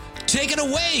listeners. Take it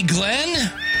away,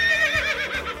 Glenn.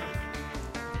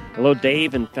 Hello,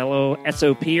 Dave and fellow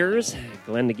SOPers.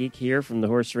 Glenn the Geek here from the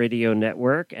Horse Radio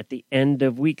Network at the end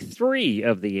of week 3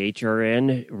 of the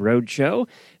HRN Roadshow,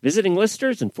 visiting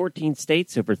listeners in 14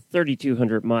 states over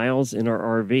 3,200 miles in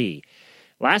our RV.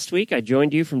 Last week, I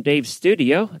joined you from Dave's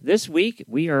studio. This week,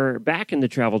 we are back in the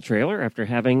travel trailer after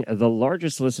having the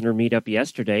largest listener meetup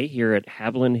yesterday here at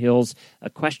Haviland Hills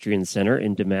Equestrian Center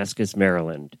in Damascus,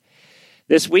 Maryland.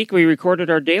 This week, we recorded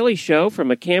our daily show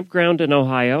from a campground in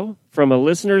Ohio, from a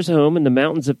listener's home in the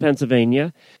mountains of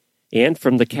Pennsylvania, and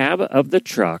from the cab of the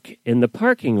truck in the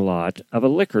parking lot of a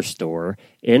liquor store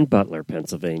in Butler,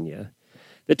 Pennsylvania.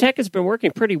 The tech has been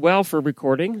working pretty well for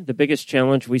recording. The biggest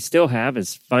challenge we still have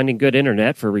is finding good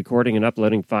internet for recording and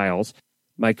uploading files.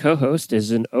 My co-host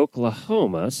is in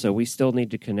Oklahoma, so we still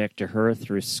need to connect to her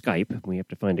through Skype. We have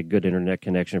to find a good internet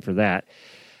connection for that.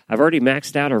 I've already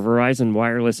maxed out our Verizon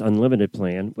Wireless Unlimited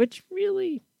plan, which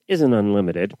really isn't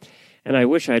unlimited. And I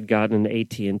wish I'd gotten an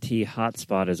AT&T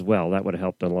hotspot as well. That would have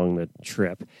helped along the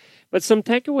trip. But some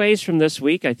takeaways from this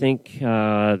week I think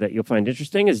that you'll find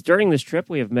interesting is during this trip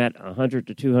we have met 100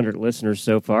 to 200 listeners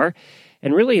so far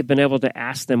and really have been able to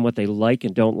ask them what they like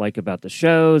and don't like about the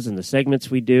shows and the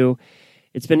segments we do.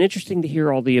 It's been interesting to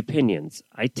hear all the opinions.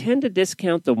 I tend to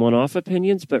discount the one-off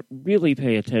opinions, but really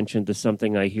pay attention to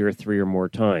something I hear 3 or more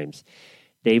times.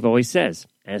 Dave always says,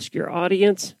 ask your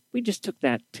audience. We just took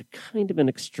that to kind of an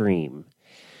extreme.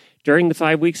 During the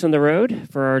 5 weeks on the road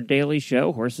for our daily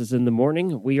show, Horses in the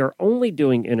Morning, we are only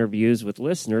doing interviews with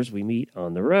listeners we meet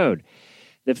on the road.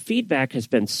 The feedback has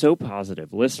been so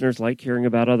positive. Listeners like hearing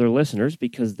about other listeners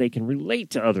because they can relate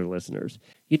to other listeners.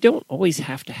 You don't always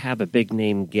have to have a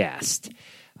big-name guest.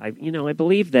 I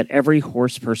believe that every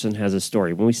horse person has a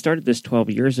story. When we started this 12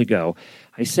 years ago,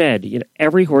 I said,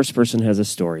 every horse person has a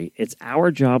story. It's our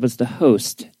job as the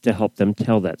host to help them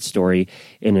tell that story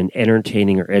in an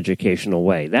entertaining or educational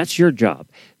way. That's your job.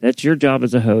 That's your job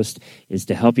as a host, is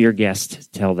to help your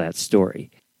guest tell that story.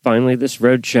 Finally, this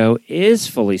roadshow is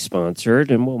fully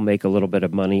sponsored, and we'll make a little bit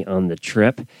of money on the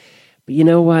trip. But you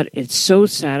know what? It's so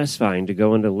satisfying to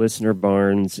go into listener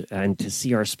barns and to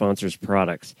see our sponsors'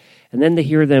 products. And then to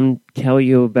hear them tell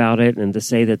you about it and to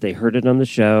say that they heard it on the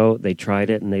show, they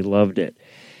tried it, and they loved it.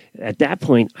 At that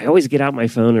point, I always get out my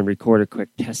phone and record a quick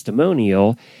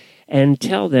testimonial and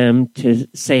tell them to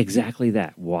say exactly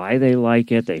that, why they like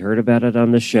it, they heard about it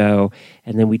on the show,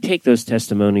 and then we take those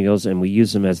testimonials and we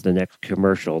use them as the next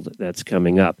commercial that's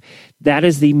coming up. That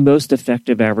is the most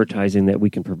effective advertising that we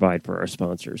can provide for our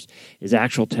sponsors, is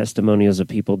actual testimonials of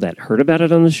people that heard about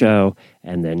it on the show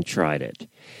and then tried it.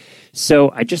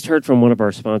 So I just heard from one of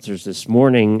our sponsors this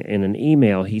morning in an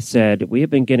email. He said, we have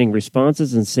been getting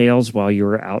responses and sales while you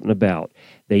were out and about.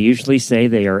 They usually say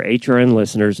they are HRN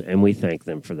listeners, and we thank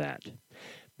them for that.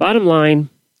 Bottom line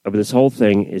of this whole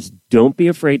thing is don't be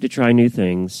afraid to try new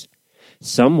things.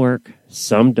 Some work,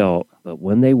 some don't, but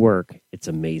when they work, it's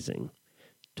amazing.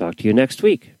 Talk to you next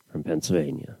week from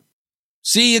Pennsylvania.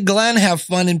 See you, Glenn. Have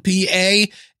fun in PA.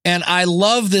 And I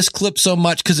love this clip so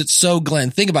much because it's so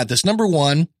Glenn. Think about this. Number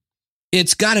one,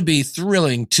 it's got to be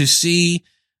thrilling to see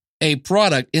a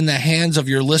product in the hands of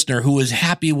your listener who is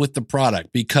happy with the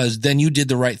product, because then you did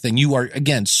the right thing. You are,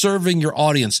 again, serving your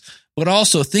audience, but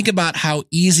also think about how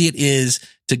easy it is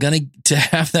to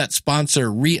have that sponsor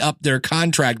re-up their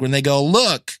contract when they go,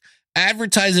 look,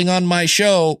 advertising on my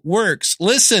show works.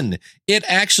 Listen, it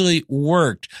actually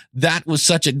worked. That was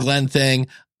such a Glenn thing.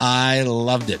 I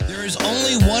loved it. There is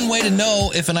only one way to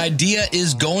know if an idea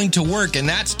is going to work, and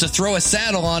that's to throw a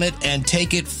saddle on it and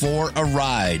take it for a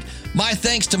ride. My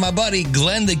thanks to my buddy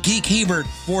Glenn the Geek Hebert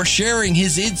for sharing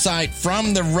his insight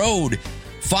from the road.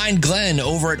 Find Glenn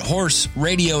over at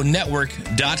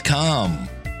horseradionetwork.com.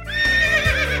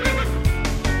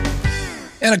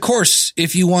 And of course,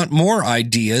 if you want more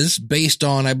ideas based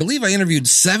on, I believe I interviewed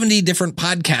 70 different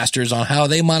podcasters on how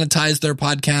they monetize their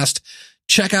podcast,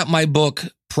 check out my book,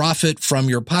 Profit from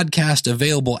Your Podcast,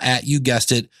 available at, you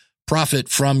guessed it,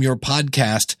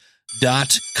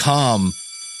 profitfromyourpodcast.com.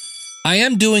 I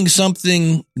am doing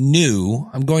something new.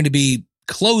 I'm going to be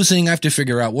closing. I have to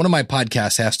figure out one of my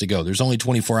podcasts has to go. There's only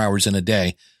 24 hours in a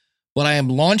day, but I am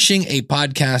launching a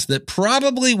podcast that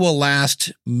probably will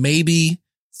last maybe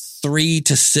 3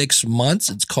 to 6 months.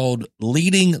 It's called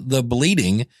Leading the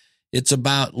Bleeding. It's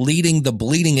about leading the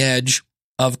bleeding edge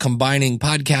of combining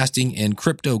podcasting and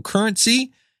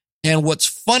cryptocurrency. And what's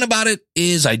fun about it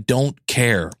is I don't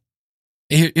care.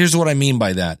 Here's what I mean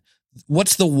by that.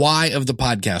 What's the why of the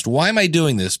podcast? Why am I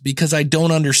doing this? Because I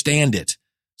don't understand it.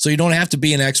 So you don't have to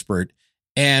be an expert.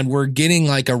 and we're getting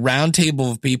like a round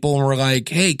table of people, and we're like,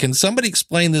 hey, can somebody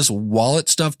explain this wallet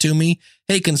stuff to me?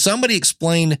 Hey, can somebody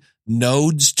explain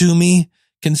nodes to me?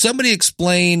 Can somebody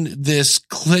explain this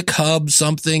ClickHub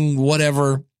something,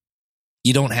 whatever?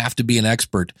 You don't have to be an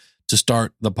expert to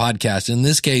start the podcast. In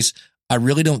this case, I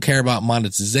really don't care about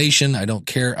monetization. I don't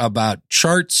care about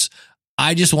charts.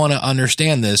 I just want to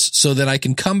understand this so that I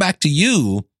can come back to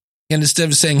you, and instead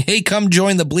of saying, hey, come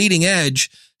join the bleeding edge,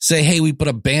 say, hey, we put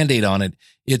a Band-Aid on it.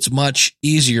 It's much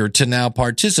easier to now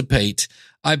participate.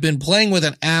 I've been playing with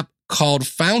an app called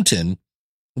Fountain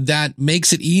that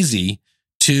makes it easy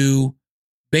to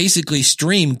basically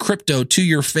stream crypto to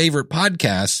your favorite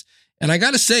podcasts. And I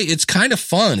got to say, it's kind of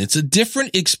fun. It's a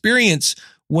different experience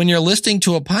when you're listening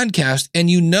to a podcast and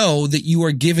you know that you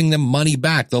are giving them money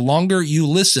back. The longer you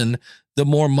listen, the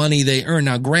more money they earn.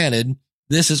 Now, granted,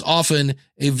 this is often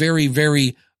a very,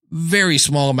 very, very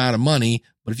small amount of money,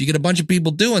 but if you get a bunch of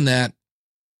people doing that.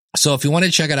 So if you want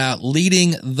to check it out,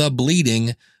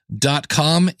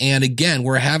 leadingthebleeding.com. And again,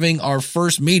 we're having our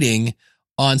first meeting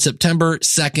on September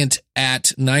 2nd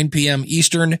at 9 p.m.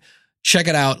 Eastern. Check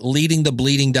it out,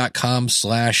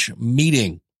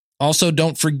 leadingthebleeding.com/meeting. Also,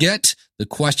 don't forget the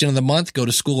question of the month. Go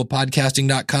to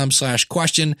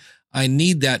schoolofpodcasting.com/question. I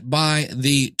need that by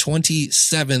the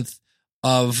 27th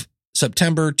of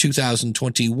September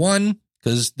 2021,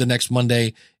 because the next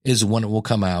Monday is when it will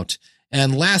come out.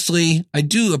 And lastly, I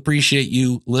do appreciate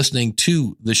you listening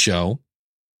to the show.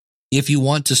 If you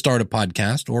want to start a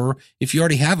podcast, or if you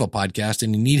already have a podcast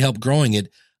and you need help growing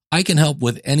it, I can help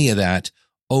with any of that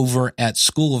over at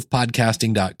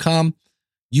schoolofpodcasting.com.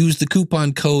 Use the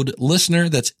coupon code LISTENER,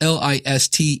 that's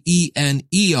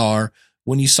LISTENER,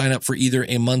 when you sign up for either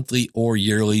a monthly or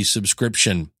yearly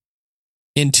subscription.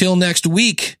 Until next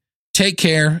week, take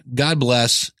care. God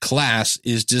bless. Class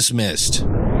is dismissed. You